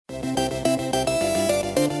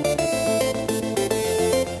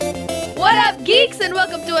geeks, and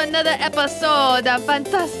welcome to another episode of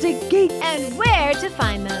Fantastic Geeks. And where to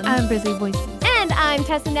find them. I'm Brizzy Voice. And I'm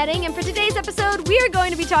Tessa Netting, and for today's episode, we are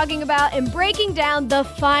going to be talking about and breaking down the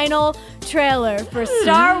final trailer for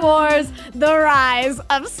Star Wars The Rise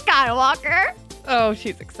of Skywalker. Oh,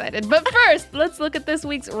 she's excited. But first, let's look at this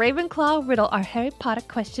week's Ravenclaw riddle, our Harry Potter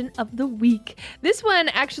question of the week. This one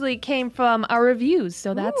actually came from our reviews,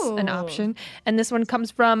 so that's an option. And this one comes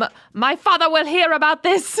from My Father Will Hear About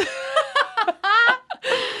This.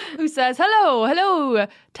 Who says, hello,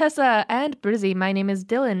 Tessa and Brizzy. My name is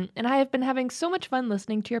Dylan, and I have been having so much fun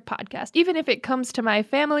listening to your podcast, even if it comes to my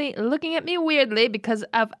family looking at me weirdly because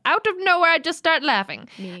of out of nowhere I just start laughing.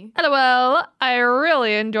 Me. LOL, I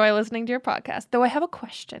really enjoy listening to your podcast, though I have a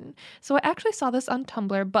question. So I actually saw this on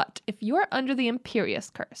Tumblr, but if you are under the Imperious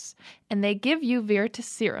Curse, and they give you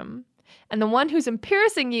Veritaserum, and the one who's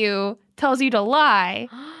imperiousing you tells you to lie,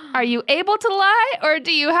 are you able to lie, or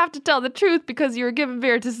do you have to tell the truth because you were given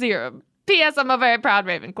Veritaserum? P.S. I'm a very proud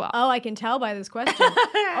Ravenclaw. Oh, I can tell by this question.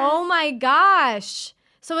 Oh my gosh.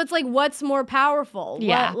 So it's like, what's more powerful?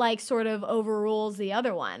 Yeah. What, like, sort of overrules the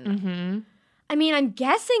other one? Mm-hmm. I mean, I'm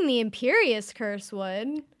guessing the Imperious Curse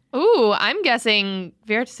would. Ooh, I'm guessing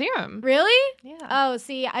Veritaserum. Really? Yeah. Oh,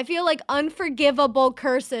 see, I feel like unforgivable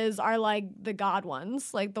curses are like the god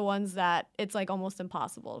ones, like the ones that it's like almost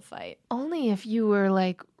impossible to fight. Only if you were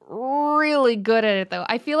like really good at it, though.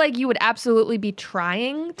 I feel like you would absolutely be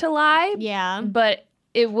trying to lie. Yeah. But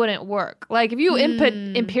it wouldn't work. Like if you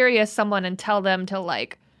Imperious someone and tell them to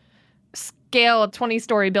like scale a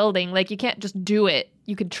 20-story building, like you can't just do it.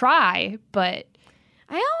 You could try, but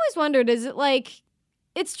I always wondered, is it like,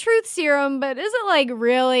 it's truth serum, but is it like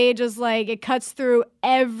really just like it cuts through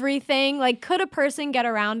everything? Like, could a person get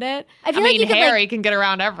around it? I mean, Harry can get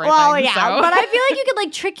around everything. Well, yeah, so. But I feel like you could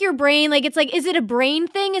like trick your brain. Like, it's like, is it a brain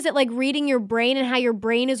thing? Is it like reading your brain and how your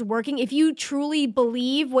brain is working? If you truly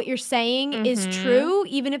believe what you're saying is true,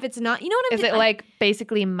 even if it's not, you know what I'm saying? Is it like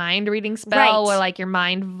basically mind reading spell Right. where like your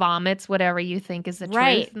mind vomits whatever you think is the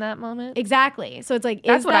Right. truth in that moment? Exactly. So it's like,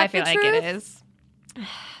 That's is what that I feel the like truth? it is.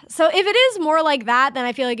 So if it is more like that, then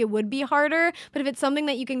I feel like it would be harder. But if it's something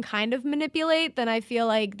that you can kind of manipulate, then I feel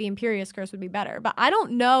like the Imperious Curse would be better. But I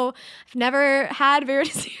don't know. I've never had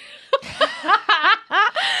Veritaserum.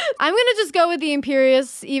 I'm going to just go with the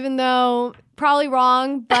Imperious, even though probably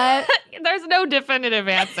wrong, but There's no definitive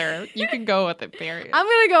answer. You can go with it, period. I'm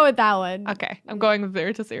going to go with that one. Okay, I'm going with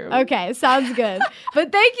Veritaserum. Okay, sounds good.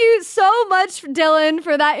 But thank you so much, Dylan,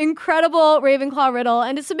 for that incredible Ravenclaw riddle.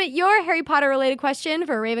 And to submit your Harry Potter-related question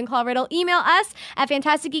for a Ravenclaw riddle, email us at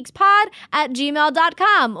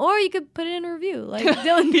fantasticgeekspod@gmail.com. Or you could put it in a review like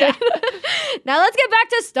Dylan did. Now let's get back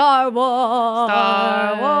to Star Wars.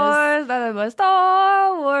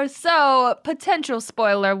 Star Wars. So, potential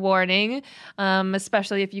spoiler warning,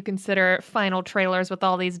 especially if you consider final trailers with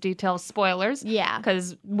all these detailed spoilers. Yeah.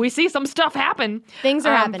 Because we see some stuff happen. Things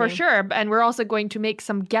are happening. For sure. And we're also going to make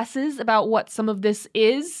some guesses about what some of this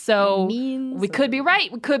is. So, we could be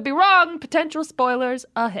right, we could be wrong. Potential spoilers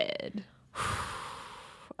ahead.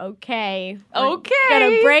 Okay. Okay.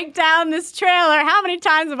 Gonna break down this trailer. How many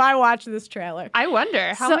times have I watched this trailer? I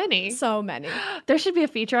wonder, how many? So many. There should be a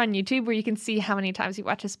feature on YouTube where you can see how many times you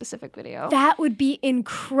watch a specific video. That would be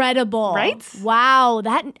incredible. Right? Wow.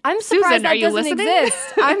 I'm surprised Susan, that are you doesn't listening?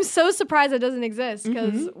 exist. I'm so surprised that doesn't exist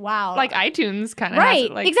because, wow. Like iTunes kind of right, has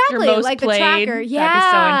it, like exactly. your most like played. the tracker. Yeah. That'd be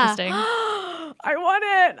so interesting. I want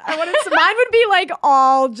it. Mine would be like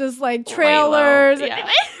all just like trailers. Reylo, yeah.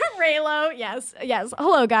 Reylo. Yes. Yes.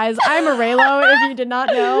 Hello, guys. I'm a Reylo, if you did not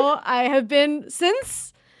know. I have been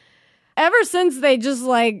ever since they just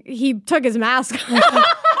like, he took his mask off.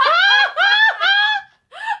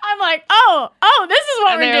 I'm like, oh, this is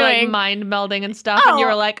what And we're they're doing. like mind melding and stuff, and you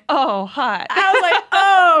were like, oh, hot. I was like,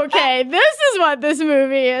 oh, okay, this is what this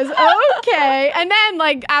movie is. Okay. And then,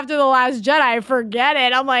 like, after The Last Jedi, forget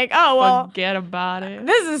it. I'm like, oh, well, Forget about it.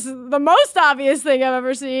 this is the most obvious thing I've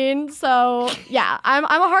ever seen. So, yeah, I'm a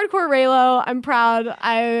hardcore Reylo. I'm proud.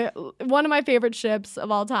 One of my favorite ships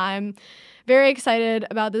of all time. Very excited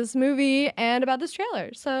about this movie and about this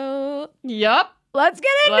trailer. So, Yup. let's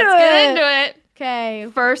get into Let's get into it. Okay.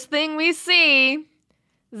 First thing we see is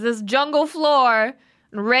this jungle floor,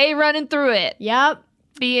 and Rey running through it, Yep.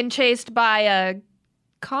 being chased by a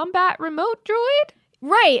combat remote droid.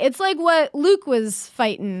 Right. It's like what Luke was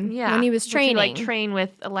fighting when he was which training. you, like train with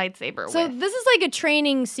a lightsaber. So with. this is like a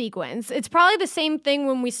training sequence. It's probably the same thing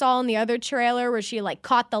when we saw in the other trailer where she like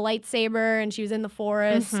caught the lightsaber and she was in the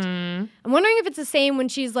forest. Mm-hmm. I'm wondering if it's the same when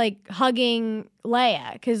she's like hugging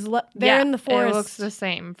Leia because they're in the forest. It looks the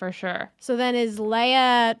same for sure. So then is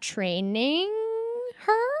Leia training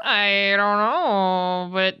her? I don't know,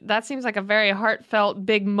 but that seems like a very heartfelt,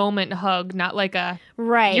 big moment hug, not like a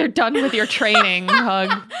Right. you're done with your training hug.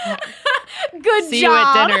 Good See job. you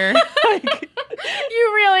at dinner.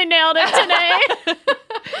 You really nailed it today.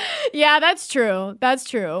 Yeah, that's true. That's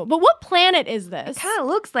true. But what planet is this? Kind of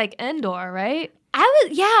looks like Endor, right?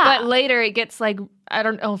 Yeah. But later it gets like, I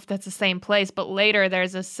don't know if that's the same place, but later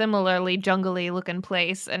there's a similarly jungly looking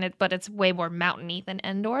place, but it's way more mountainy than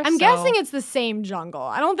Endor. I'm guessing it's the same jungle.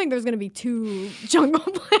 I don't think there's going to be two jungle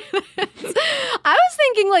planets. I was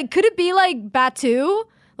thinking, like, could it be like Batu?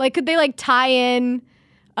 Like, could they like tie in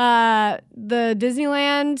the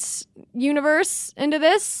Disneyland universe into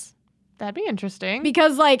this? That'd be interesting.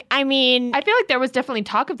 Because, like, I mean, I feel like there was definitely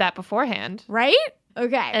talk of that beforehand. right?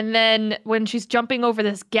 Okay. And then when she's jumping over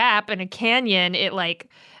this gap in a canyon, it like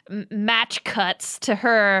match cuts to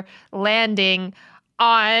her landing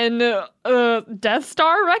on Death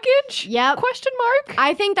Star wreckage? Yep. Question mark?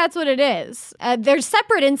 I think that's what it is. There's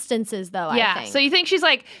separate instances, though, I think. So you think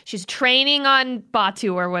she's training on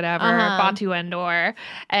Batu or whatever, Batu Endor,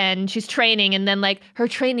 and she's training, and then like her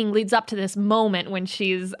training leads up to this moment when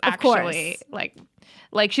she's actually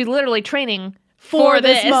like she's literally training for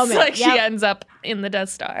this moment. Like she ends up in the Death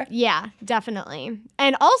Star. Yeah, definitely.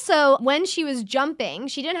 And also, when she was jumping,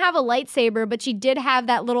 she didn't have a lightsaber, but she did have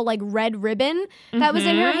that little like red ribbon that was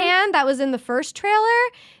in her hand that was in the first trailer.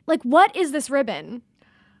 Like, what is this ribbon?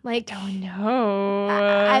 Like, don't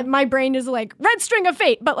know. My brain is like, red string of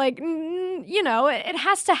fate, but like, you know, it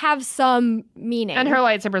has to have some meaning. And her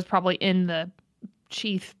lightsaber is probably in the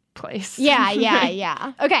sheath place.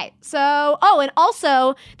 Yeah. Okay, so, and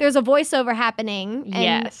also there's a voiceover happening,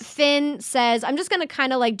 and Finn says, I'm just gonna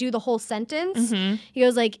kind of like do the whole sentence. He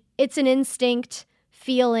goes like, it's an instinct,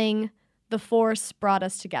 feeling, the Force brought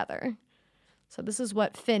us together. So this is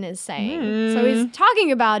what Finn is saying. So he's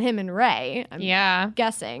talking about him and Rey, I'm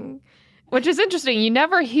guessing. Which is interesting. You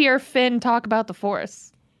never hear Finn talk about the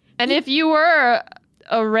Force. And if you were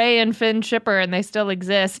a Rey and Finn shipper and they still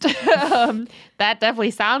exist, that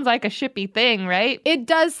definitely sounds like a shippy thing, right? It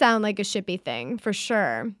does sound like a shippy thing, for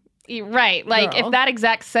sure. Right. Like, if that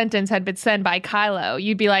exact sentence had been said by Kylo,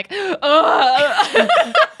 you'd be like, ugh.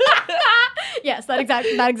 Yes, that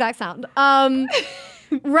exact sound.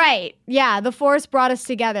 Right. Yeah, the Force brought us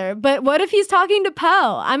together. But what if he's talking to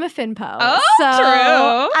Poe? I'm a Finn Poe. Oh, so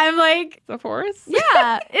true. I'm like, the Force?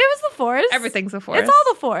 Yeah, it was the Force. Everything's the Force. It's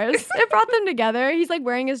all the Force. It brought them together. He's like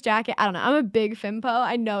wearing his jacket. I don't know. I'm a big Finn Poe.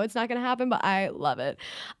 I know it's not going to happen, but I love it.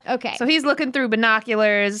 Okay. So he's looking through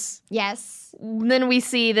binoculars. Yes. Then we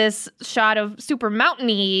see this shot of super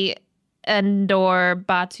mountainy Endor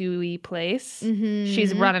Batu-y place.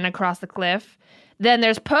 She's running across the cliff. Then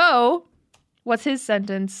there's Poe. What's his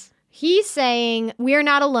sentence? He's saying, we're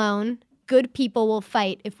not alone. Good people will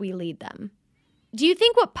fight if we lead them. Do you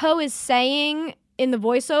think what Poe is saying in the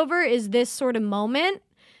voiceover is this sort of moment?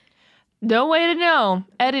 No way to know.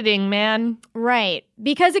 Editing, man. Right.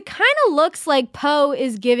 Because it kind of looks like Poe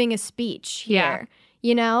is giving a speech here. Yeah.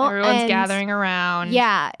 You know? Everyone's gathering around.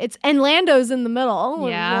 Yeah. And Lando's in the middle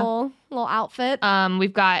with a little outfit.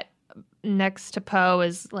 We've got next to Poe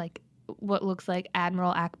is like what looks like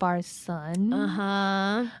Admiral Akbar's son.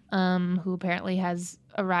 Who apparently has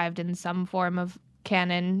arrived in some form of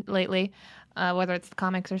canon lately, whether it's the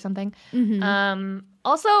comics or something.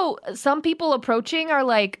 Also, some people approaching are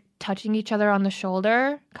like touching each other on the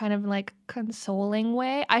shoulder, kind of like consoling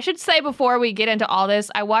way. I should say before we get into all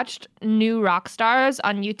this, I watched New Rockstars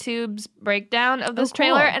on YouTube's breakdown of this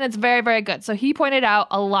trailer, and it's very, very good. So he pointed out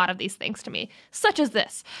a lot of these things to me, such as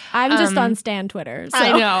this. I'm just on Stan Twitter. So.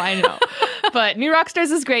 I know. But New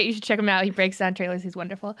Rockstars is great. You should check him out. He breaks down trailers. He's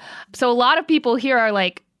wonderful. So a lot of people here are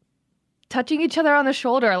like touching each other on the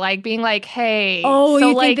shoulder, like being like, hey. Oh, so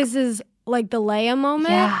you like, think this is like the Leia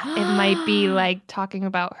moment? Yeah, it might be like talking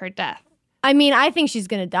about her death. I mean, I think she's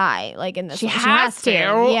going to die, like in this. She has to.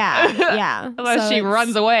 Yeah. Unless she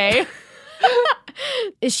runs away.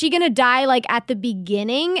 Is she going to die like at the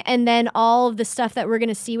beginning and then all of the stuff that we're going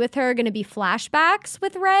to see with her are going to be flashbacks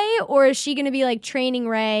with Rey? Or is she going to be like training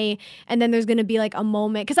Rey and then there's going to be like a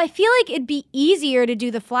moment? Because I feel like it'd be easier to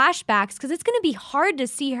do the flashbacks because it's going to be hard to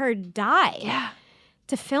see her die. Yeah.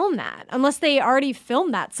 To film that, unless they already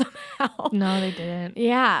filmed that somehow. No, they didn't.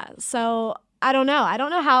 Yeah, so I don't know. I don't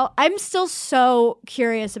know how. I'm still so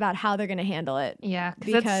curious about how they're going to handle it. Yeah,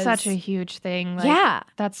 because that's such a huge thing. Like, yeah.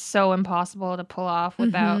 That's so impossible to pull off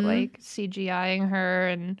without like CGIing her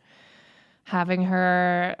and having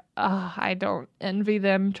her. I don't envy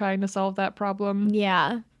them trying to solve that problem.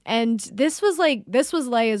 Yeah. And this was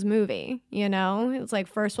Leia's movie, you know? It was like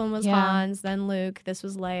first one was Han's, then Luke. This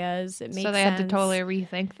was Leia's. It made sense. So they had to totally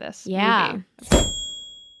rethink this movie.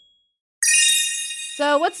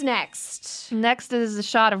 So what's next? Next is a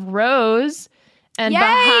shot of Rose. And Yay!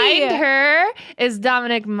 behind her is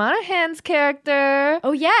Dominic Monaghan's character.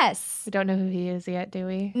 Oh, yes. We don't know who he is yet, do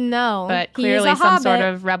we? No. But clearly some sort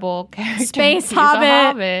of rebel character. Space He's hobbit. A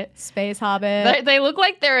hobbit. Space hobbit. They look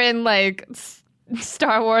like they're in like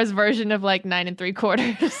Star Wars version of like 9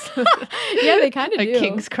 3/4. Yeah, they kind of like do.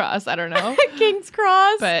 King's Cross, I don't know. King's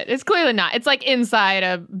Cross. But it's clearly not. It's like inside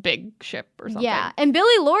a big ship or something. Yeah, and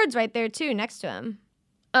Billy Lord's right there too, next to him.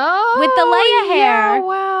 Oh, with the Leia yeah, hair.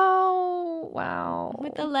 Wow.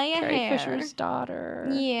 With the Leia Carrie hair. Fisher's daughter.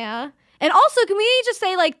 Yeah. And also, can we just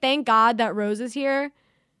say, like, thank God that Rose is here?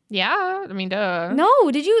 Yeah, I mean, duh.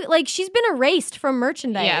 No, did you, like, she's been erased from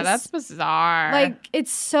merchandise. Yeah, that's bizarre. Like,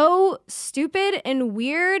 it's so stupid and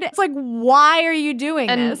weird. It's like, why are you doing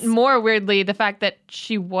this? And more weirdly, the fact that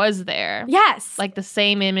she was there. Yes. Like, the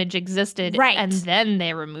same image existed. Right. And then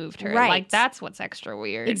they removed her. Right. Like, that's what's extra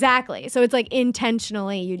weird. Exactly. So it's like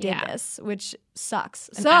intentionally you did this, which sucks.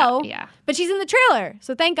 And So, yeah. but she's in the trailer.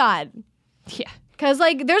 So thank God. Yeah. Because,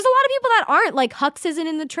 like, there's a lot of people that aren't. Like, Hux isn't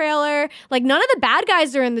in the trailer. Like, none of the bad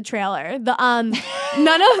guys are in the trailer. None of them.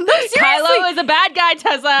 Kylo is a bad guy,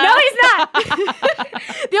 Tessa. No, he's not.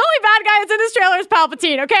 The only bad guy that's in this trailer is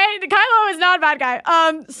Palpatine, okay? Kylo is not a bad guy.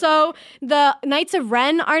 So the Knights of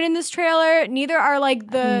Ren aren't in this trailer. Neither are, like,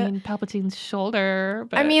 I mean, Palpatine's shoulder.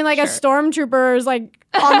 But like, sure. a stormtrooper is, like,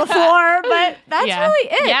 on the floor. But that's really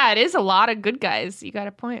it. Yeah, it is a lot of good guys. You got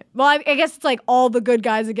a point. Well, I guess it's, like, all the good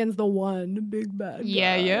guys against the one big bad guy.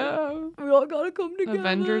 Yeah. We all gotta come together.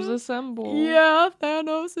 Avengers assemble. Yeah,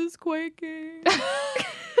 Thanos is quaking.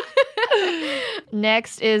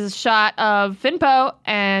 Next is a shot of Finpo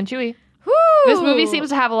and Chewie. Woo! This movie seems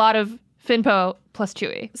to have a lot of Finpo plus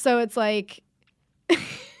Chewie. So it's like...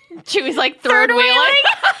 Chewie's like third wheeling.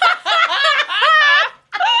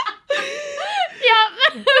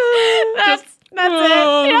 Yep. That's it.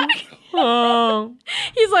 Yeah.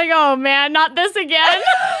 He's like, oh man, not this again.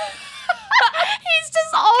 He's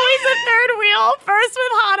just always a third wheel. First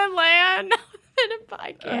with Han and Leia.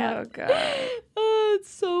 I can't. Oh, God. Oh, it's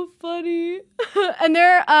so funny. And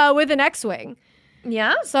they're with an X-Wing.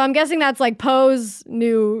 Yeah? So I'm guessing that's like Poe's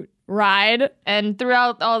new ride. And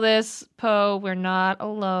throughout all this, Poe, we're not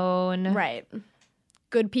alone. Right.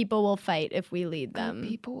 Good people will fight if we lead them. Good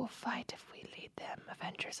people will fight if we lead them.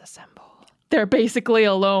 Avengers assemble. They're basically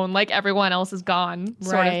alone, like everyone else is gone,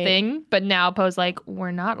 sort of thing. But now Poe's like,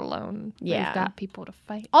 we're not alone. Yeah. We've got people to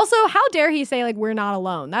fight. Also, how dare he say, like, we're not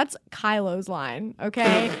alone? That's Kylo's line,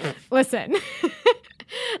 okay? Listen.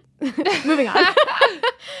 Moving on.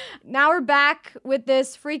 Now we're back with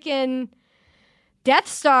this freaking Death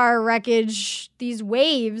Star wreckage. These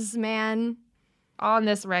waves, man. On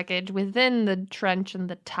this wreckage, within the trench and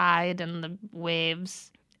the tide and the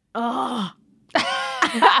waves. Ugh.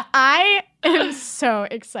 I am so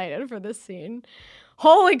excited for this scene.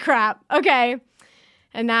 Holy crap. Okay.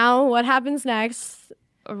 And now what happens next?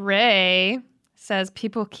 Rey says,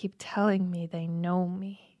 people keep telling me they know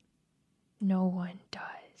me. No one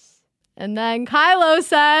does. And then Kylo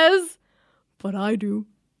says, but I do.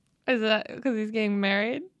 Is that because he's getting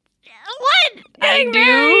married? What? Getting do?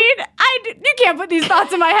 married? You can't put these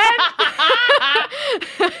thoughts in my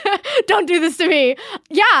head. Don't do this to me.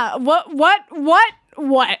 Yeah. What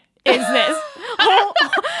is this?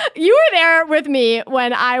 You were there with me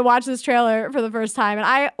when I watched this trailer for the first time, and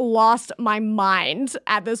I lost my mind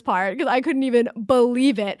at this part because I couldn't even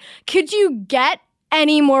believe it. Could you get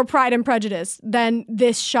any more Pride and Prejudice than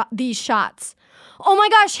these shots? Oh my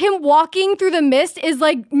gosh, him walking through the mist is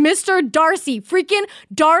like Mr. Darcy, freaking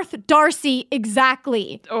Darth Darcy,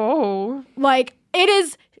 exactly. Oh. Like, it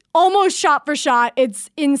is almost shot for shot.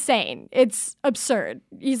 It's insane. It's absurd.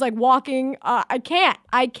 He's like walking. I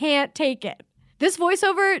can't take it. This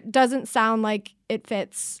voiceover doesn't sound like it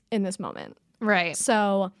fits in this moment. Right.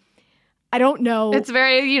 So I don't know. It's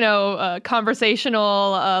very,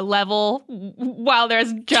 conversational level while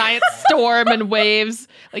there's giant storm and waves.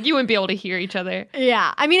 Like, you wouldn't be able to hear each other.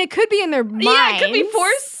 Yeah. I mean, it could be in their minds. Yeah, it could be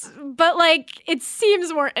force. But, like, it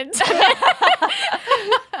seems more intimate.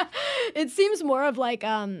 It seems more of, like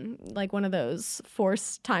one of those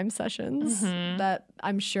force time sessions that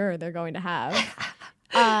I'm sure they're going to have.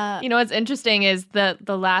 What's interesting is the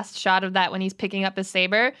last shot of that when he's picking up his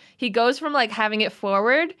saber, he goes from like having it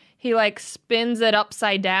forward, he like spins it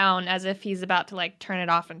upside down as if he's about to like turn it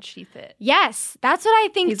off and sheath it. Yes, that's what I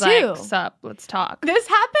think he's too. Like, sup, let's talk. This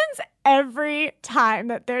happens every time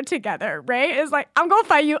that they're together. Rey is like, I'm gonna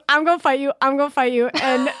fight you, I'm gonna fight you, I'm gonna fight you.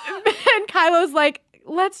 And Kylo's like,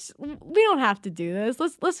 we don't have to do this.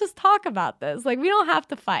 Let's just talk about this. Like, we don't have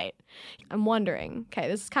to fight. I'm wondering, okay,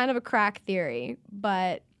 this is kind of a crack theory,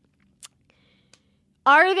 but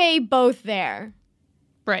are they both there?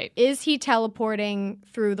 Right. Is he teleporting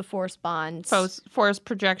through the force bond? Force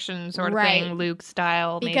projection sort of Right. thing, Luke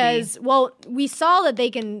style, Because, well, we saw that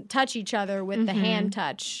they can touch each other with the hand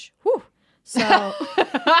touch. Whew. So,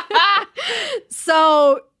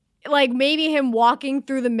 so, like, maybe him walking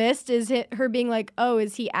through the mist is her being like, oh,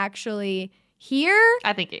 is he actually here?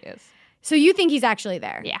 I think he is. So you think he's actually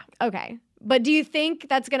there? Yeah. Okay. But do you think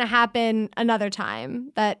that's going to happen another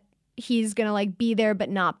time? That he's going to, like, be there but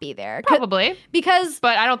not be there? Probably. Because...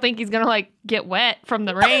 But I don't think he's going to, like, get wet from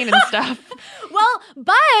the rain and stuff. Well,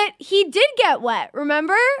 but he did get wet.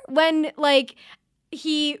 Remember? When, like,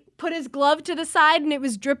 he put his glove to the side and it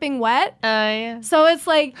was dripping wet? Yeah. So it's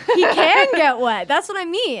like, he can get wet. That's what I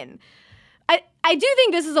mean. I do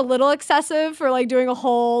think this is a little excessive for, like, doing a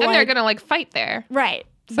whole, And they're going to, like, fight there. Right.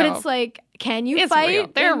 So But it's like, can you fight? Real.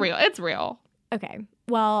 They're real. It's real. Okay.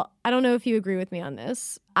 Well, I don't know if you agree with me on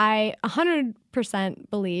this. I 100%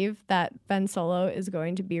 believe that Ben Solo is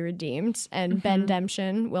going to be redeemed and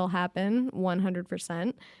Ben-demption will happen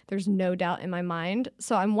 100%. There's no doubt in my mind.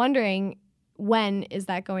 So I'm wondering, when is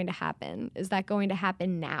that going to happen? Is that going to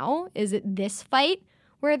happen now? Is it this fight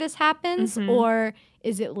where this happens? Or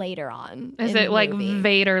is it later on? Is it like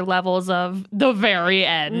Vader levels of the very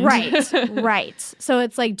end? Right, right. So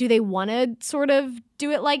it's like, do they want to sort of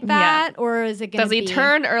do it like that? Yeah. Or is it going to be... Does he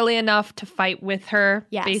turn early enough to fight with her,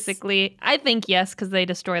 yes. basically? I think yes, because they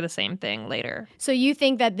destroy the same thing later. So you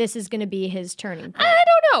think that this is going to be his turning point? I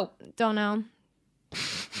don't know. Don't know.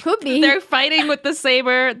 Could be. They're fighting with the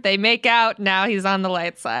saber. They make out. Now he's on the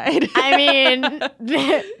light side. I mean,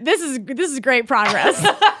 this is great progress.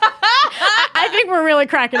 I think we're really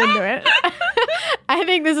cracking into it. I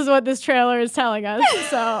think this is what this trailer is telling us.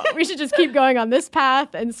 So we should just keep going on this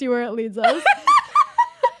path and see where it leads us.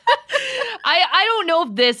 I don't know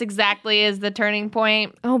if this exactly is the turning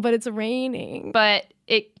point. Oh, but it's raining. But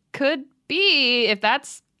it could be, if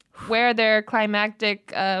that's where their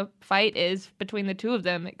climactic fight is between the two of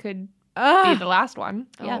them, it could be the last one.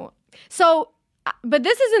 Yeah. Oh. So, but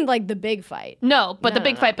this isn't like the big fight. No, but the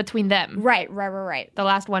big fight between them. Right. The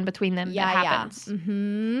last one between them that happens. Yeah.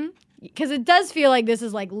 Mm-hmm. Because it does feel like this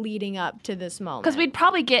is like leading up to this moment. Because we'd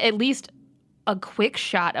probably get at least a quick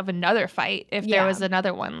shot of another fight if there was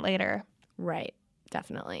another one later. Right.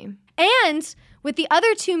 Definitely. And with the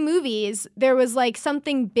other two movies, there was like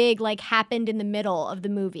something big like happened in the middle of the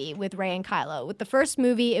movie with Rey and Kylo. With the first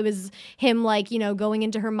movie, it was him like, you know, going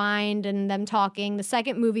into her mind and them talking. The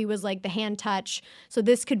second movie was like the hand touch. So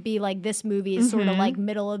this could be like this movie is sort of like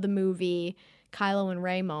middle of the movie, Kylo and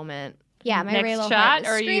Rey moment. Yeah, my next Reylo shot, is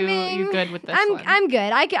or screaming. you good with this one? I'm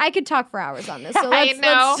good. I could talk for hours on this. So I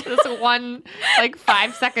know. This one like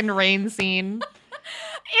 5-second rain scene.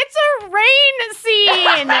 It's a rain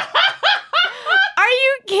scene. Are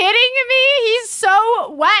you kidding me? He's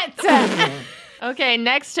so wet. Okay,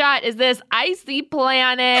 next shot is this icy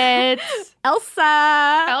planet.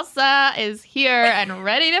 Elsa is here and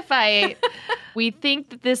ready to fight. We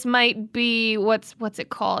think that this might be what's it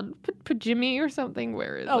called? Pajimi or something?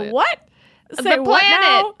 Where is it? Oh, what? The Say planet. what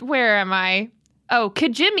now? Where am I? Oh,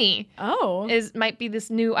 Kijimi. Oh. Might be this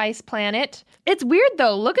new ice planet. It's weird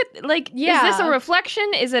though. Look at is this a reflection?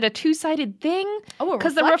 Is it a two-sided thing? Oh,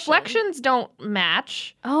 because the reflections don't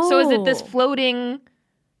match. Oh. So is it this floating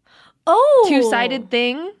two-sided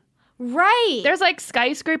thing? Right. There's like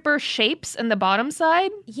skyscraper shapes in the bottom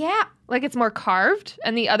side. Yeah. Like it's more carved,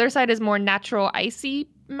 and the other side is more natural icy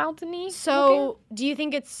mountainy. So, do you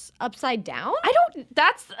think it's upside down? I don't.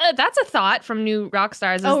 That's a thought from New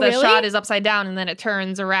Rockstars. Is the shot is upside down and then it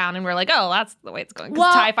turns around, and we're like, oh, that's the way it's going.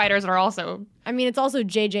 Because TIE fighters are also. I mean, it's also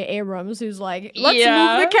J.J. Abrams who's like, let's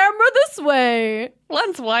move the camera this way.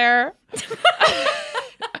 Lens flare.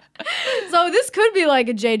 So this could be like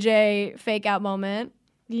a J.J. fake out moment.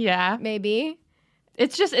 Yeah, maybe.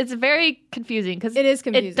 It's very confusing because it is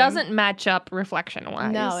confusing. It doesn't match up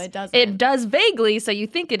reflection-wise. No, it doesn't. It does vaguely, so you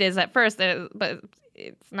think it is at first, but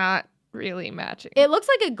it's not really matching. It looks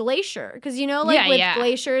like a glacier because with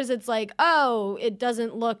glaciers, it's like, oh, it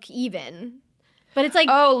doesn't look even, but it's like,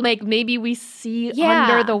 oh, like maybe we see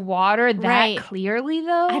under the water that clearly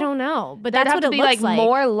though. I don't know, but that's what it looks like.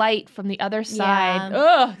 More light from the other side.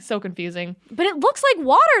 Ugh, so confusing. But it looks like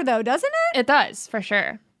water though, doesn't it? It does for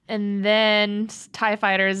sure. And then TIE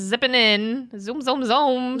fighters zipping in. Zoom, zoom,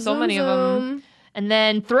 zoom. So many of them. And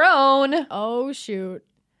then throne. Oh, shoot.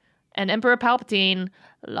 And Emperor Palpatine.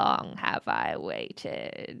 Long have I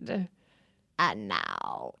waited. And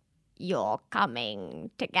now you're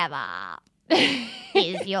coming together.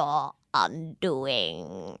 Is your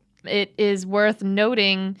undoing. it is worth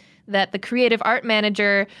noting that the creative art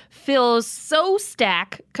manager, Phil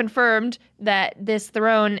Szostak, confirmed that this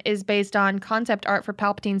throne is based on concept art for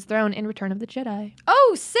Palpatine's throne in Return of the Jedi.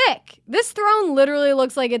 Oh, sick. This throne literally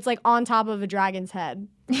looks like it's like on top of a dragon's head.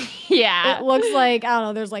 Yeah. It looks like, I don't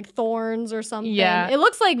know, there's like thorns or something. Yeah. It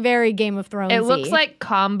looks like very Game of Thrones-y. It looks like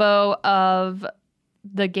combo of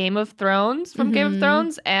the Game of Thrones from Game of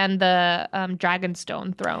Thrones and the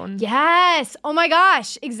Dragonstone throne. Yes. Oh my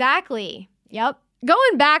gosh. Exactly. Yep.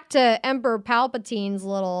 Going back to Emperor Palpatine's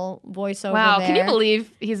little voiceover Wow, there. can you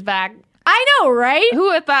believe he's back? I know, right? Who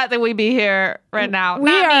would have thought that we'd be here right now?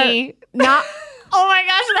 We Not are me. Not. Oh my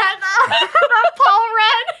gosh, that Paul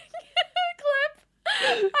Rudd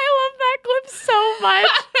clip. I love that clip so much.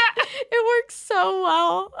 It works so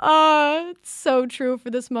well. It's so true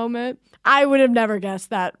for this moment. I would have never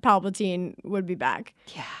guessed that Palpatine would be back.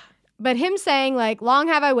 Yeah. But him saying, like, long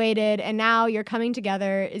have I waited, and now you're coming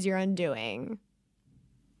together is your undoing.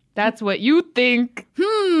 That's what you think.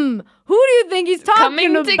 Who do you think he's talking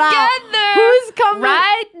Coming about? together. Who's coming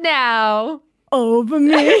right now? over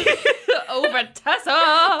me? Over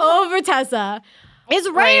Tessa. Over Tessa. It's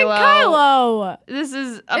Rey and Reylo. Kylo. This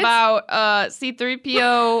is about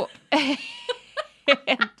C-3PO. I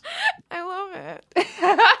love it.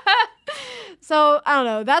 So, I don't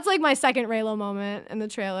know. That's like my second Reylo moment in the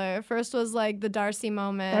trailer. First was like the Darcy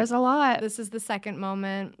moment. There's a lot. This is the second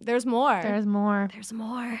moment. There's more. There's more. There's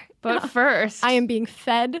more. But first. I am being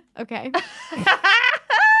fed. Okay.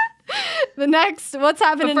 The next, what's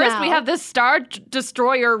happening But first, now? we have this Star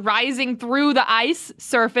Destroyer rising through the ice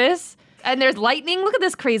surface. And there's lightning. Look at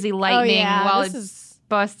this crazy lightning while it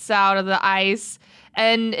busts out of the ice.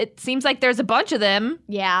 And it seems like there's a bunch of them.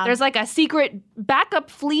 Yeah. There's like a secret backup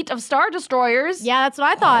fleet of Star Destroyers. Yeah, that's what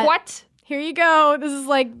I thought. What? Here you go. This is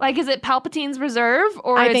like... Like, is it Palpatine's reserve?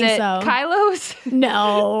 Or I is think it so. Kylo's?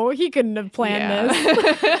 No, he couldn't have planned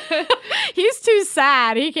this. He's too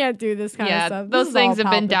sad. He can't do this kind of stuff. Those This is things all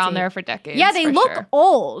have been down Palpatine. there for decades. Yeah, they for look sure.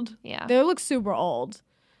 old. Yeah. They look super old.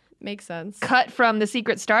 Makes sense. Cut from the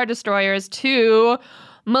secret Star Destroyers to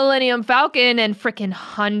Millennium Falcon and frickin'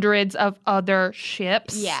 hundreds of other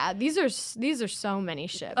ships. Yeah, these are so many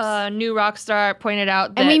ships. New Rockstar pointed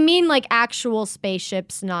out that... And we mean like actual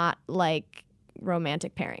spaceships, not like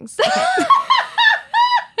romantic pairings. Okay.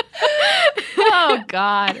 Oh,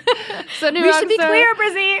 God. So New We should be Rockstar- clear,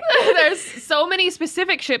 Brizzy. There's so many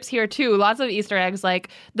specific ships here, too. Lots of Easter eggs, like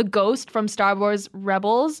the Ghost from Star Wars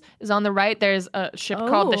Rebels is on the right. There's a ship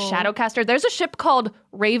called the Oh. Shadowcaster. There's a ship called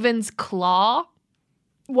Raven's Claw.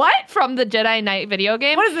 What? From the Jedi Knight video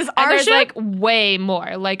game. What is this, And our there's ship? like way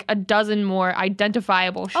more, like a dozen more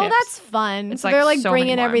identifiable ships. Oh, that's fun. It's So like they're like so many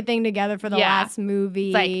bringing more. everything together for the Yeah. last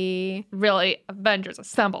movie. Really, Avengers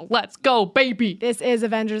Assemble. Let's go, baby. This is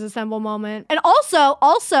Avengers Assemble moment. And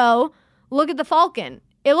also, look at the Falcon.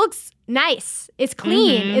 It looks nice. It's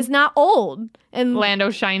clean. Mhm. It's not old. And Lando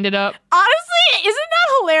shined it up. honestly, isn't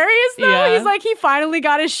that hilarious though? Yeah. He's like, he finally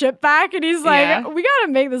got his ship back and he's like, Yeah. we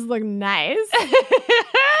gotta make this look nice.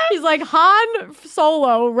 He's like, Han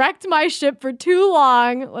Solo wrecked my ship for too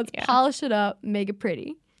long. Let's polish it up, make it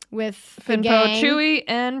pretty. With the Finn, Poe, gang. Chewie,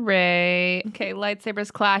 and Rey. Okay,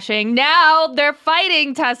 lightsabers clashing. Now they're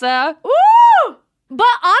fighting, Tessa. Woo! But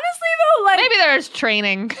honestly though, like Maybe there's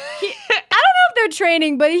training. I don't know if they're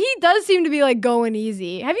training, but he does seem to be like going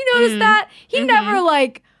easy. Have you noticed that? He never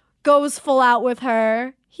like goes full out with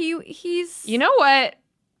her. He's You know what?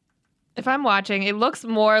 If I'm watching, it looks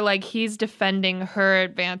more like he's defending her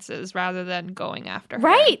advances rather than going after her.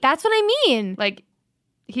 right. That's what I mean. Like,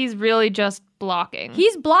 he's really just blocking.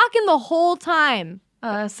 He's blocking the whole time.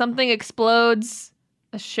 Something explodes.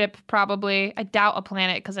 A ship, probably. I doubt a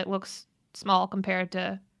planet because it looks small compared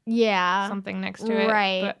to Yeah. something next to it.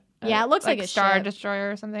 Right. But, Yeah, it looks like a Star ship.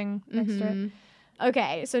 Destroyer or something next to it. Mhm.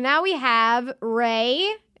 Okay, so now we have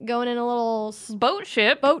Rey going in a little Boat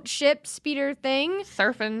ship. boat ship speeder thing,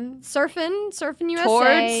 Surfing surfing USA.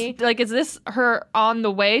 towards. Like, is this her on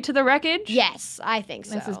the way to the wreckage? Yes, I think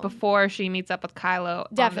so. This is before she meets up with Kylo on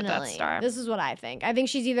the Death Definitely. Star. This is what I think. I think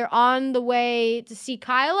she's either on the way to see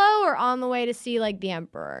Kylo or on the way to see like the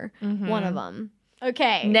Emperor. One of them.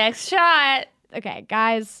 Okay. Next shot. Okay,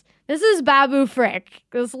 guys. This is Babu Frick,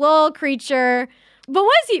 this little creature. But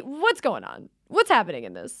what's going on? What's happening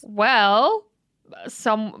in this? Well,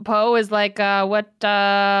 some Poe is like, what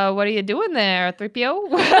are you doing there, 3PO?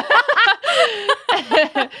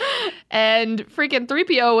 And freaking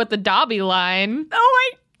 3PO with the Dobby line.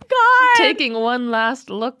 Oh my god! Taking one last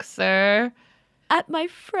look, sir. At my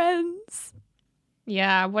friends.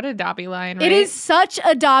 Yeah, what a Dobby line, right? It is such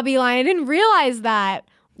a Dobby line. I didn't realize that.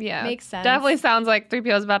 Yeah. Makes sense. Definitely sounds like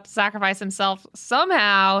 3PO is about to sacrifice himself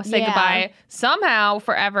somehow, say goodbye somehow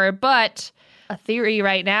forever. But a theory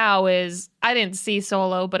right now is, I didn't see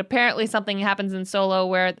Solo, but apparently something happens in Solo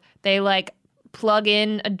where they like plug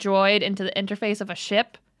in a droid into the interface of a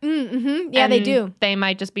ship. Mm-hmm. Yeah, they do. They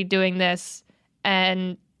might just be doing this,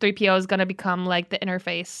 and 3PO is going to become like the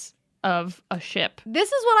interface of a ship.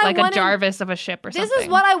 This is what I wanted. Like a Jarvis of a ship or something. This is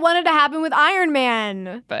what I wanted to happen with Iron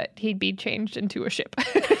Man. But he'd be changed into a ship.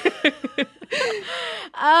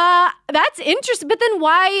 That's interesting. But then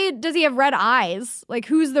why does he have red eyes? Like,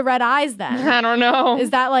 who's the red eyes then? I don't know. Is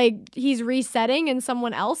that like he's resetting in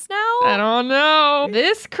someone else now? I don't know.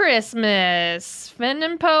 This Christmas, Finn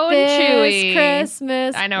and Poe and Chewie. This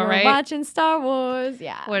Christmas, I know, we're right? watching Star Wars.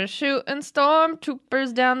 Yeah. We're shooting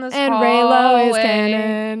stormtroopers down this and hallway. Reylo is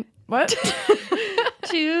canon. What?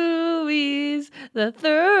 Chewie's the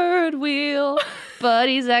third wheel, but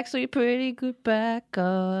he's actually pretty good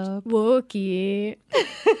backup. Wookiee.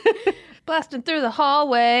 Blasting through the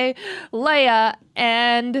hallway, Leia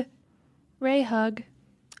and Rey hug.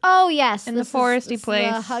 Oh, yes. In the foresty place.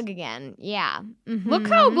 The hug again. Yeah. Mm-hmm. Look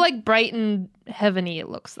how like bright and heaveny it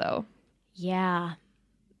looks, though. Yeah.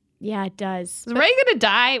 Yeah, it does. Is Rey gonna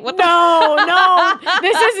die? What No.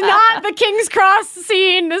 This is not the King's Cross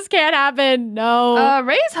scene. This can't happen. No.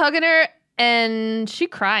 Rey's hugging her and she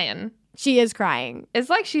crying. She is crying.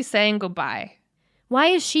 It's like she's saying goodbye. Why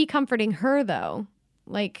is she comforting her, though?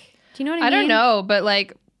 Like, do you know what I mean? I don't know, but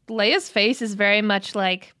like Leia's face is very much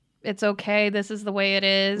like, it's okay, this is the way it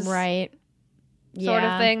is. Right. Sort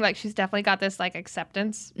of thing. Like she's definitely got this like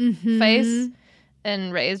acceptance face.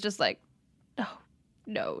 And Rey is just like,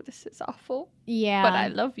 no, this is awful. Yeah. But I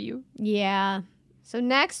love you. Yeah. So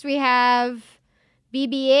next we have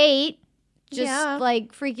BB-8 just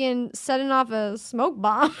like freaking setting off a smoke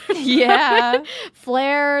bomb. Yeah.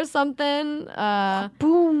 Flare or something.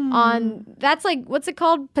 Boom. That's like, what's it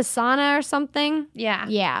called? Pisana or something? Yeah.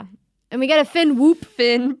 Yeah. And we get a Finn whoop.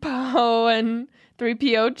 Finn, Poe, and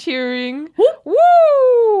 3PO cheering. Whoop.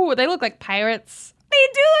 Woo! They look like pirates. They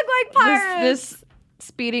do look like pirates. This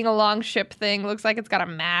speeding along ship thing looks like it's got a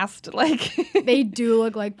mast. Like they do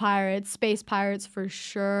look like pirates. Space pirates for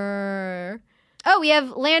sure. Oh, we have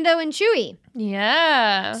Lando and Chewie.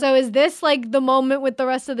 Yeah. So is this like the moment with the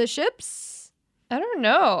rest of the ships? I don't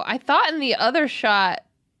know. I thought in the other shot,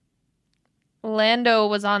 Lando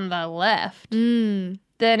was on the left. Then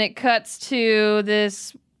it cuts to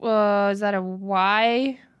this, is that a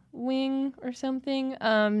Y wing or something?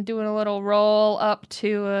 Doing a little roll up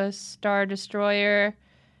to a Star Destroyer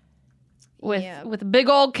with a big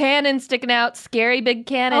old cannon sticking out. Scary big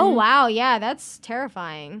cannon. Oh, wow. Yeah, that's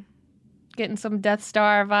terrifying. Getting some Death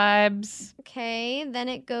Star vibes. Okay, then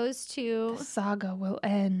it goes to... The saga will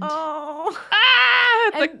end. Oh.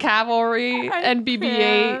 The cavalry and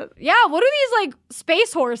BB-8. Yeah, what are these, like,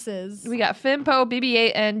 space horses? We got Finn, Poe,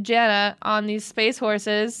 BB-8, and Jenna on these space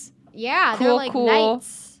horses. Yeah, cool, they're like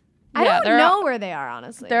knights. I don't know where they are,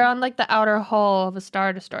 honestly. They're on, like, the outer hull of a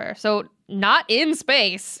Star Destroyer. So not in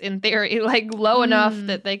space, in theory. Like, low enough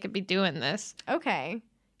that they could be doing this. Okay.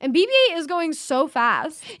 And BB-8 is going so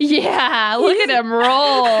fast. Yeah, look at him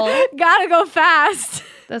roll. Gotta go fast.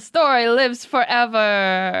 The story lives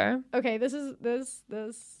forever. Okay, this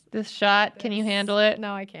shot. Can you handle it?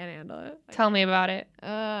 No, I can't handle it. Tell me about it.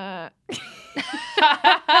 I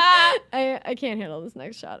can't handle this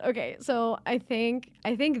next shot. Okay, so I think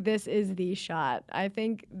this is the shot. I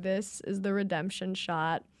think this is the redemption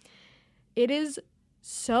shot. It is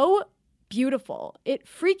so beautiful. It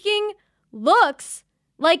freaking looks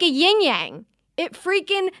like a yin-yang.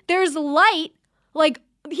 There's light, like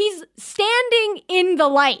he's standing in the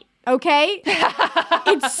light, okay?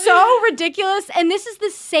 It's so ridiculous. And this is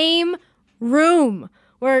the same room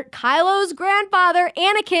where Kylo's grandfather,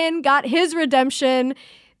 Anakin, got his redemption.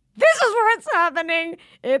 This is where it's happening.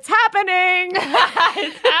 It's happening.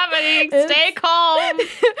 It's happening. Stay calm.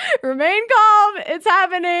 Remain calm. It's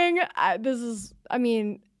happening. This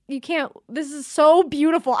is so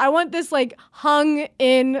beautiful. I want this like hung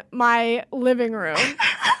in my living room.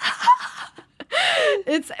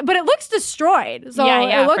 But it looks destroyed. So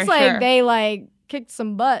it looks like they like kicked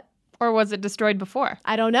some butt. Or was it destroyed before?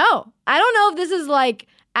 I don't know. I don't know if this is like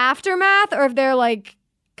aftermath or if they're like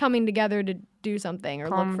coming together to do something or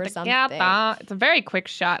look for something. It's a very quick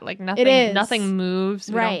shot. Like nothing moves.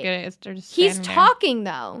 We right. Don't get it. They're just He's talking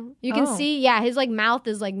though. You can see, his like mouth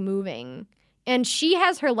is like moving. And she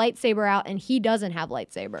has her lightsaber out, and he doesn't have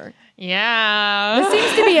lightsaber. Yeah. This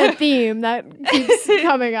seems to be a theme that keeps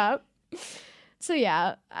coming up. So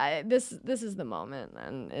yeah, this is the moment,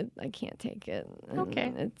 and I can't take it. And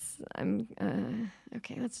Okay.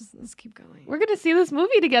 Okay. Let's keep going. We're gonna see this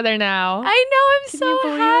movie together now. I know. I'm Can so you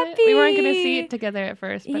believe happy. it? We weren't gonna see it together at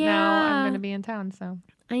first, but now I'm Yeah. gonna be in town. So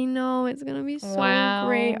I know it's gonna be so Wow.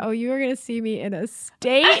 great. Oh, you are gonna see me in a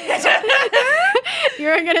state.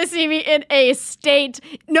 You're gonna see me in a state.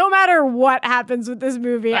 No matter what happens with this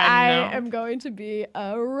movie, I know. I am going to be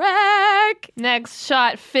a wreck. next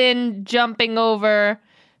shot, Finn jumping over.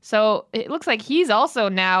 So it looks like he's also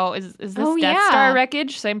now is this Oh, Death yeah. Star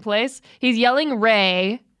wreckage? Same place. He's yelling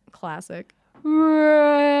Rey. Classic.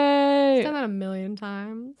 Rey. I've done that a million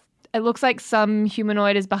times. It looks like some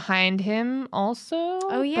humanoid is behind him also. Oh,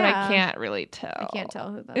 But yeah. I can't really tell. I can't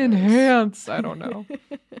tell who that is. Enhance. I don't know.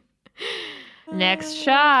 Next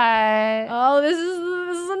shot. Oh, this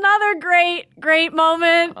is another great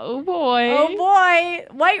moment. Oh boy. Oh boy,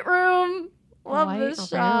 White Room. Love White this room.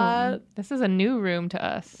 shot. This is a new room to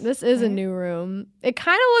us. This is a Right? new room. It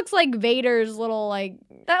kind of looks like Vader's little that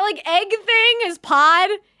egg thing, his pod.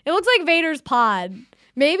 It looks like Vader's pod.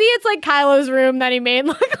 Maybe it's like Kylo's room that he made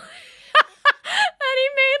look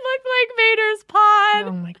like Vader's pod.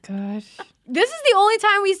 Oh my gosh. This is the only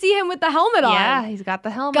time we see him with the helmet on. Yeah, he's got the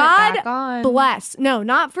helmet God back on. bless. No,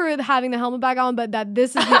 not for having the helmet back on, but that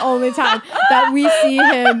this is the only time that we see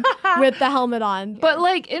him with the helmet on. But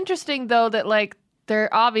interesting though that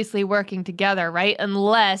they're obviously working together, right?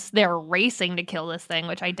 Unless they're racing to kill this thing,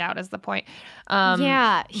 which I doubt is the point.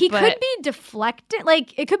 Yeah, he but- could be deflected.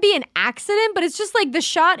 It could be an accident, but it's just the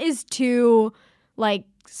shot is too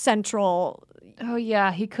central. Oh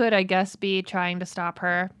yeah, he could, I guess, be trying to stop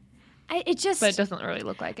her, It just. but it doesn't really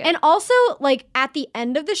look like it. And also, at the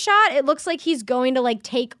end of the shot, it looks like he's going to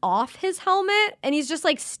take off his helmet, and he's just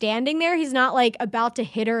standing there. He's not about to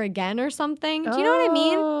hit her again or something. Do you know what I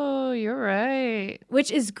mean? Oh, you're right. Which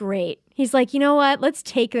is great. He's like, you know what? Let's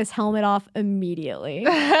take this helmet off immediately.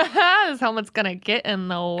 This helmet's gonna get in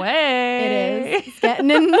the way. It is. It's getting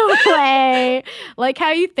in the way. Like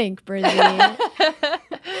how you think, Brizzy.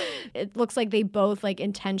 It looks like they both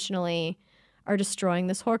intentionally are destroying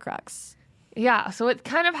this Horcrux. Yeah, so it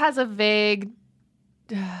kind of has a vague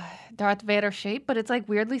Darth Vader shape, but it's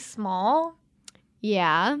weirdly small.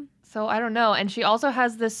 Yeah. So I don't know. And she also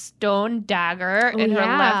has this stone dagger in her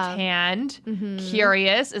yeah. left hand. Mhm.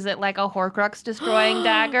 Curious, is it like a Horcrux destroying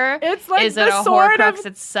dagger? It's like is the it a sword Horcrux of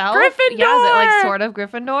itself? Gryffindor. Yeah, is it Sword of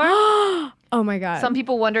Gryffindor? Oh my god. Some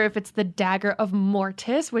people wonder if it's the dagger of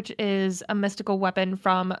Mortis, which is a mystical weapon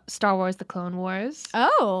from Star Wars: The Clone Wars.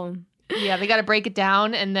 Oh. Yeah, they got to break it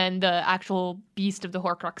down, and then the actual beast of the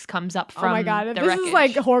Horcrux comes up from Oh my god. If the this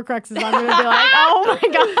wreckage. is Horcruxes, I'm gonna be like, oh my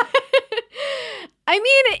god. I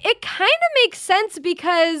mean, it kind of makes sense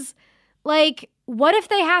because, what if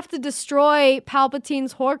they have to destroy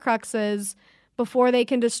Palpatine's Horcruxes before they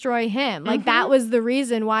can destroy him? That was the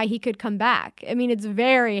reason why he could come back. I mean, it's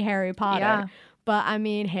very Harry Potter. Yeah. But, I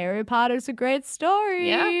mean, Harry Potter's a great story.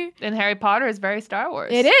 Yeah, and Harry Potter is very Star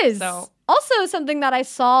Wars. It is. So Also, something that I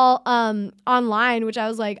saw online, which I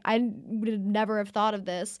was like, I would never have thought of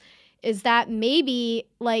this, is that maybe,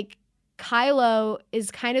 Kylo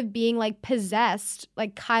is kind of being possessed.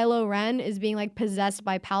 Kylo Ren is being possessed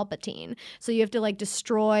by Palpatine. So you have to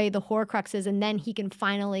destroy the Horcruxes and then he can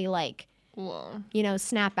finally whoa.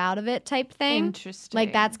 Snap out of it type thing.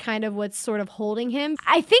 Interesting. That's kind of what's sort of holding him.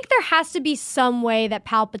 I think there has to be some way that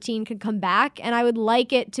Palpatine could come back, and I would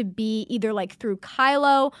like it to be either through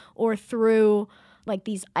Kylo or through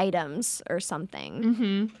these items or something.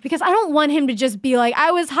 Mm-hmm. Because I don't want him to just be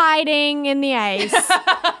I was hiding in the ice.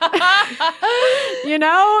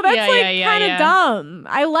 That's kind of dumb.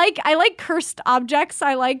 I like cursed objects.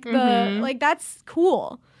 I like the that's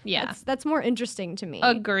cool. Yeah. That's more interesting to me.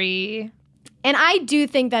 Agree. And I do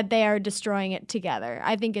think that they are destroying it together.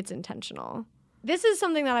 I think it's intentional. This is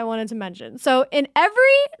something that I wanted to mention. So in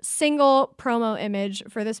every single promo image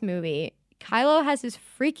for this movie, Kylo has his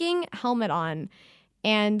freaking helmet on.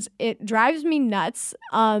 And it drives me nuts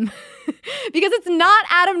because it's not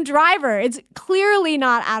Adam Driver. It's clearly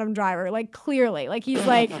not Adam Driver. Clearly. He's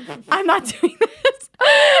I'm not doing this.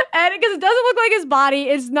 And because it doesn't look like his body,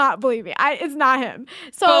 it's not, believe me, it's not him.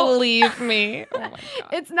 So Believe me. Oh my God.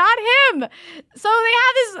 it's not him. So they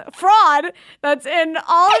have this fraud that's in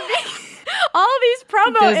all of these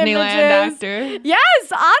promo Disneyland images. actor.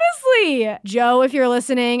 Yes, honestly. Joe, if you're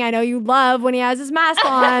listening, I know you love when he has his mask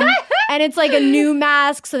on. And it's a new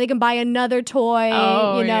mask so they can buy another toy.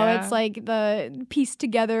 Oh, yeah. It's the piece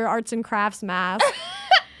together arts and crafts mask.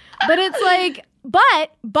 But it's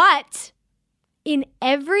but in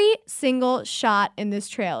every single shot in this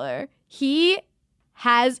trailer, he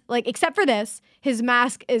has, except for this, his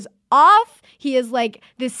mask is off. He is like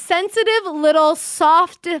this sensitive little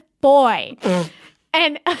soft boy.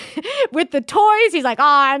 And with the toys, he's like,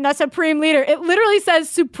 I'm the Supreme Leader. It literally says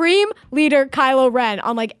Supreme Leader Kylo Ren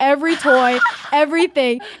on like every toy,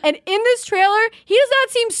 everything. And in this trailer, he does not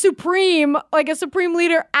seem supreme, like a Supreme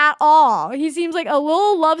Leader at all. He seems like a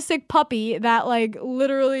little lovesick puppy that like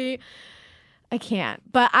literally... I can't.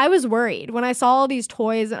 But I was worried when I saw all these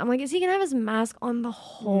toys. And I'm like, is he going to have his mask on the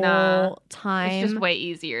whole time? It's just way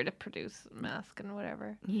easier to produce a mask and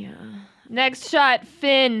whatever. Yeah. Next shot,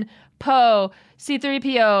 Finn, Poe,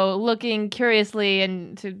 C-3PO looking curiously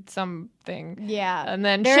into something. Yeah. And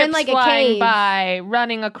then they're ships in like a flying cave. by,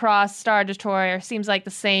 running across Star Destroyer. Seems like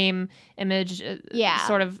the same image,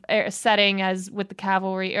 sort of setting as with the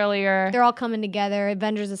cavalry earlier. They're all coming together.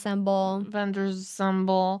 Avengers assemble.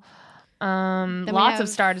 Lots of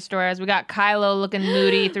Star Destroyers. We got Kylo looking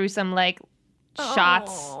moody through some like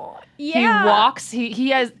shots. Yeah. He walks.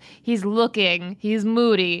 He's looking. He's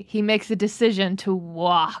moody. He makes a decision to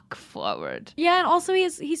walk forward. Yeah, and also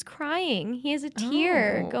he's crying. He has a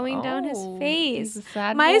tear going down his face. He's a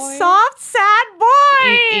sad My boy. soft, sad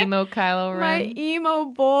boy. Emo Kylo Ren. My emo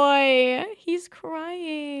boy. He's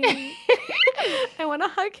crying. I want to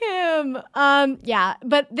hug him. Yeah,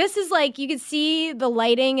 but this is like, you can see the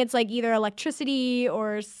lighting. It's like either electricity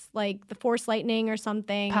or like the Force lightning or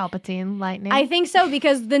something. Palpatine lightning. I think so,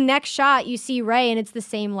 because the next shot you see Rey and it's the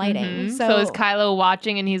same lighting. Mm-hmm. So is Kylo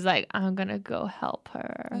watching and he's like, I'm gonna go help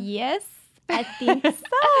her. Yes, I think so.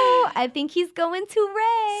 I think he's going to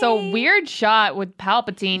Rey. So weird shot with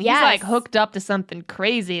Palpatine. Yes. He's like hooked up to something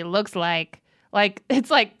crazy. It looks like it's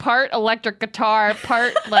like part electric guitar,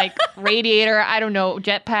 part like radiator, I don't know,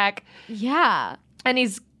 jetpack. Yeah. And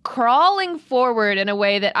he's crawling forward in a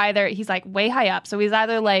way that either he's like way high up. So he's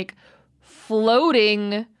either like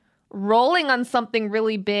floating, rolling on something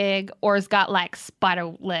really big, or has got like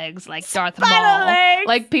spider legs like Darth Maul. Legs.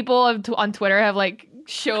 Like people on Twitter have like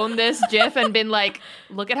shown this GIF and been like,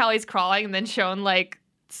 look at how he's crawling, and then shown like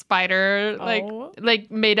spider like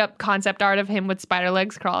made up concept art of him with spider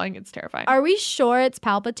legs crawling. It's terrifying. Are we sure it's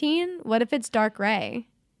Palpatine? What if it's Dark Rey?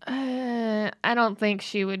 I don't think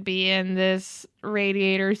she would be in this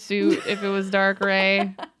radiator suit if it was Dark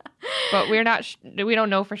Rey. But we don't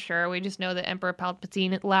know for sure. We just know that Emperor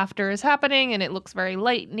Palpatine laughter is happening and it looks very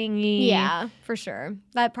lightning-y. Yeah, for sure.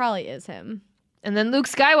 That probably is him. And then Luke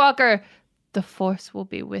Skywalker, the Force will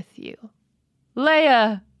be with you.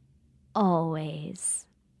 Leia. Always.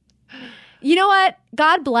 You know what?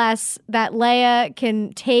 God bless that Leia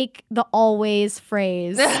can take the always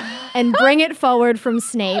phrase and bring it forward from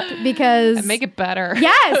Snape, because... And make it better.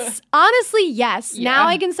 Yes. Honestly, yes. Yeah. Now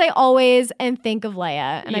I can say always and think of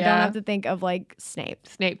Leia, and I don't have to think of like Snape.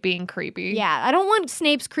 Snape being creepy. Yeah. I don't want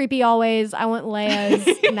Snape's creepy always. I want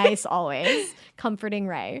Leia's nice always. Comforting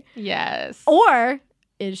Rey. Yes. Or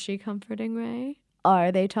is she comforting Rey?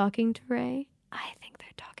 Are they talking to Rey? I think they're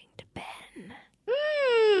talking to Ben.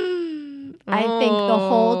 I think the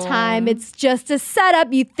whole time it's just a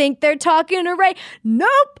setup. You think they're talking to Rey.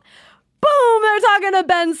 Nope. Boom, they're talking to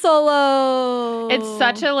Ben Solo. It's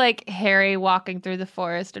such a like Harry walking through the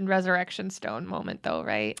forest and Resurrection Stone moment though,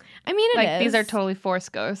 right? I mean, it is. These are totally Force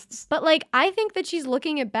ghosts. But like, I think that she's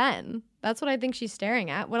looking at Ben. That's what I think she's staring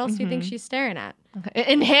at. What else do you think she's staring at?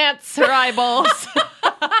 Enhance her eyeballs.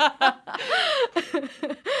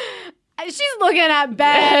 She's looking at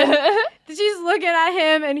Ben. She's looking at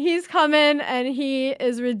him, and he's coming, and he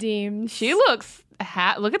is redeemed. She looks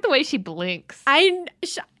look at the way she blinks. I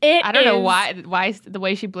don't know why the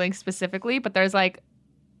way she blinks specifically, but there's like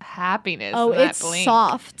happiness. Oh, in that it's blink.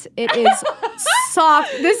 soft. It is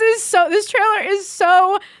soft. This trailer is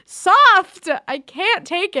so soft. I can't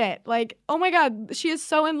take it. Like, oh my God, she is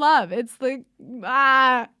so in love. It's like,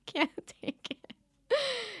 can't take it.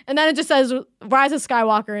 And then it just says Rise of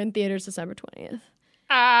Skywalker in theaters December 20th.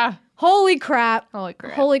 Holy crap.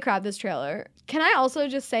 Holy crap, this trailer. Can I also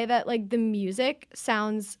just say that like the music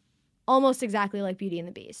sounds almost exactly like Beauty and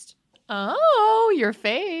the Beast? Oh, your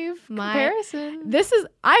fave comparison.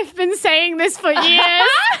 I've been saying this for years.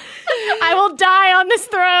 I will die on this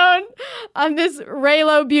throne, on this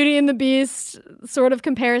Reylo Beauty and the Beast sort of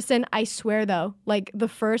comparison. I swear though, like the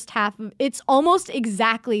first half of it's almost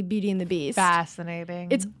exactly Beauty and the Beast.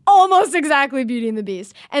 Fascinating. It's almost exactly Beauty and the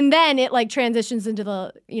Beast. And then it like transitions into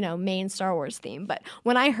the, main Star Wars theme. But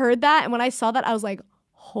when I heard that and when I saw that, I was like,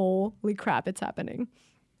 holy crap, it's happening.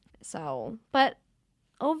 So, but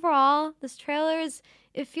overall, this trailer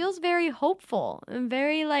it feels very hopeful and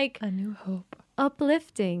very like a new hope.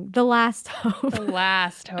 Uplifting. The last hope. The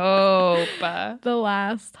last hope. The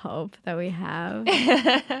last hope that we have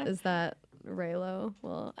is that Reylo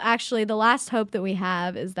will. Actually, the last hope that we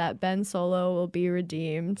have is that Ben Solo will be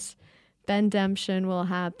redeemed. Ben-demption will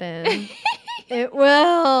happen. It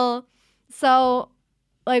will. So,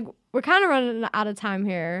 like, we're kind of running out of time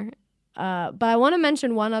here. But I want to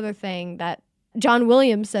mention one other thing that John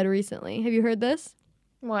Williams said recently. Have you heard this?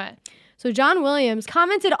 What? So John Williams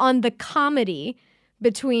commented on the comedy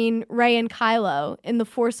between Rey and Kylo in The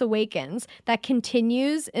Force Awakens that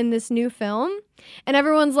continues in this new film. And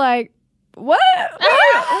everyone's like, what? What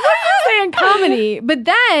are you saying comedy? But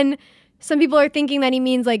then some people are thinking that he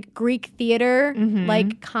means like Greek theater,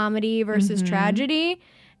 like comedy versus tragedy.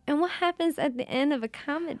 And what happens at the end of a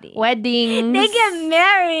comedy? Weddings. They get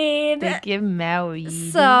married. They get married.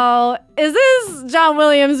 So is this John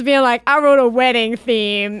Williams being like, I wrote a wedding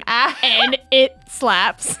theme and it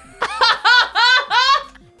slaps?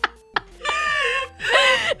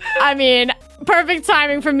 I mean, perfect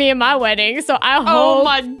timing for me and my wedding, so I hope. Oh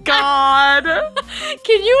my God.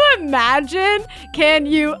 Can you imagine? Can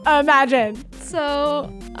you imagine?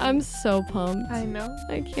 So, I'm so pumped. I know.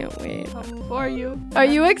 I can't wait. Pumped for you. Are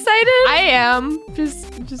you excited? I am.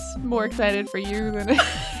 Just more excited for you than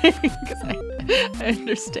because I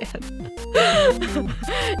understand.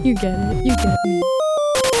 You get it. You get me.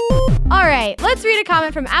 All right, let's read a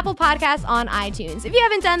comment from Apple Podcasts on iTunes. If you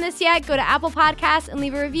haven't done this yet, go to Apple Podcasts and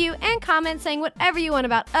leave a review and comment saying whatever you want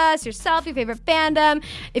about us, yourself, your favorite fandom,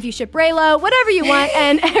 if you ship Reylo, whatever you want.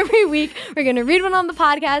 And every week, we're going to read one on the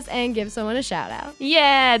podcast and give someone a shout out.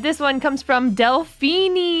 Yeah, this one comes from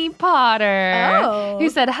Delphine Potter, who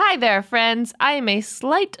said, "Hi there, friends. I am a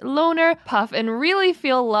slight loner puff and really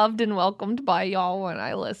feel loved and welcomed by y'all when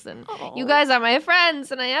I listen. You guys are my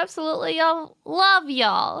friends, and I absolutely love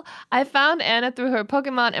y'all. I found Anna through her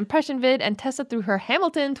Pokemon impression vid and Tessa through her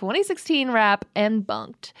Hamilton 2016 rap and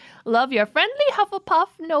bunked. Love your friendly Hufflepuff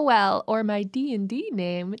Noelle, or my D&D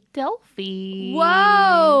name, Delphi."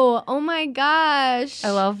 Whoa! Oh my gosh! I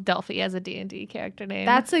love Delphi as a D&D character name.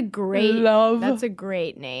 That's a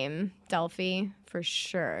great name, Delphi, for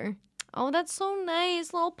sure. Oh, that's so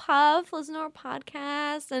nice. Little Puff listens to our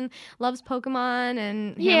podcast and loves Pokemon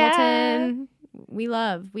and Hamilton.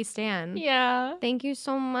 We stan. Yeah. Thank you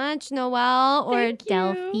so much, Noelle or Thank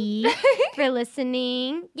Delphi, for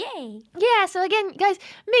listening. Yay. Yeah, so again, guys,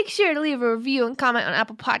 make sure to leave a review and comment on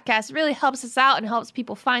Apple Podcasts. It really helps us out and helps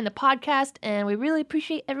people find the podcast, and we really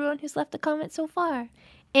appreciate everyone who's left a comment so far.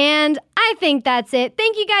 And I think that's it.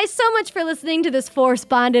 Thank you guys so much for listening to this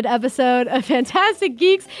Force-bonded episode of Fantastic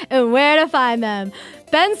Geeks and Where to Find Them.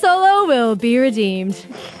 Ben Solo will be redeemed.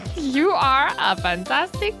 You are a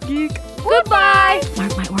fantastic geek. Goodbye.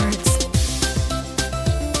 Mark my words.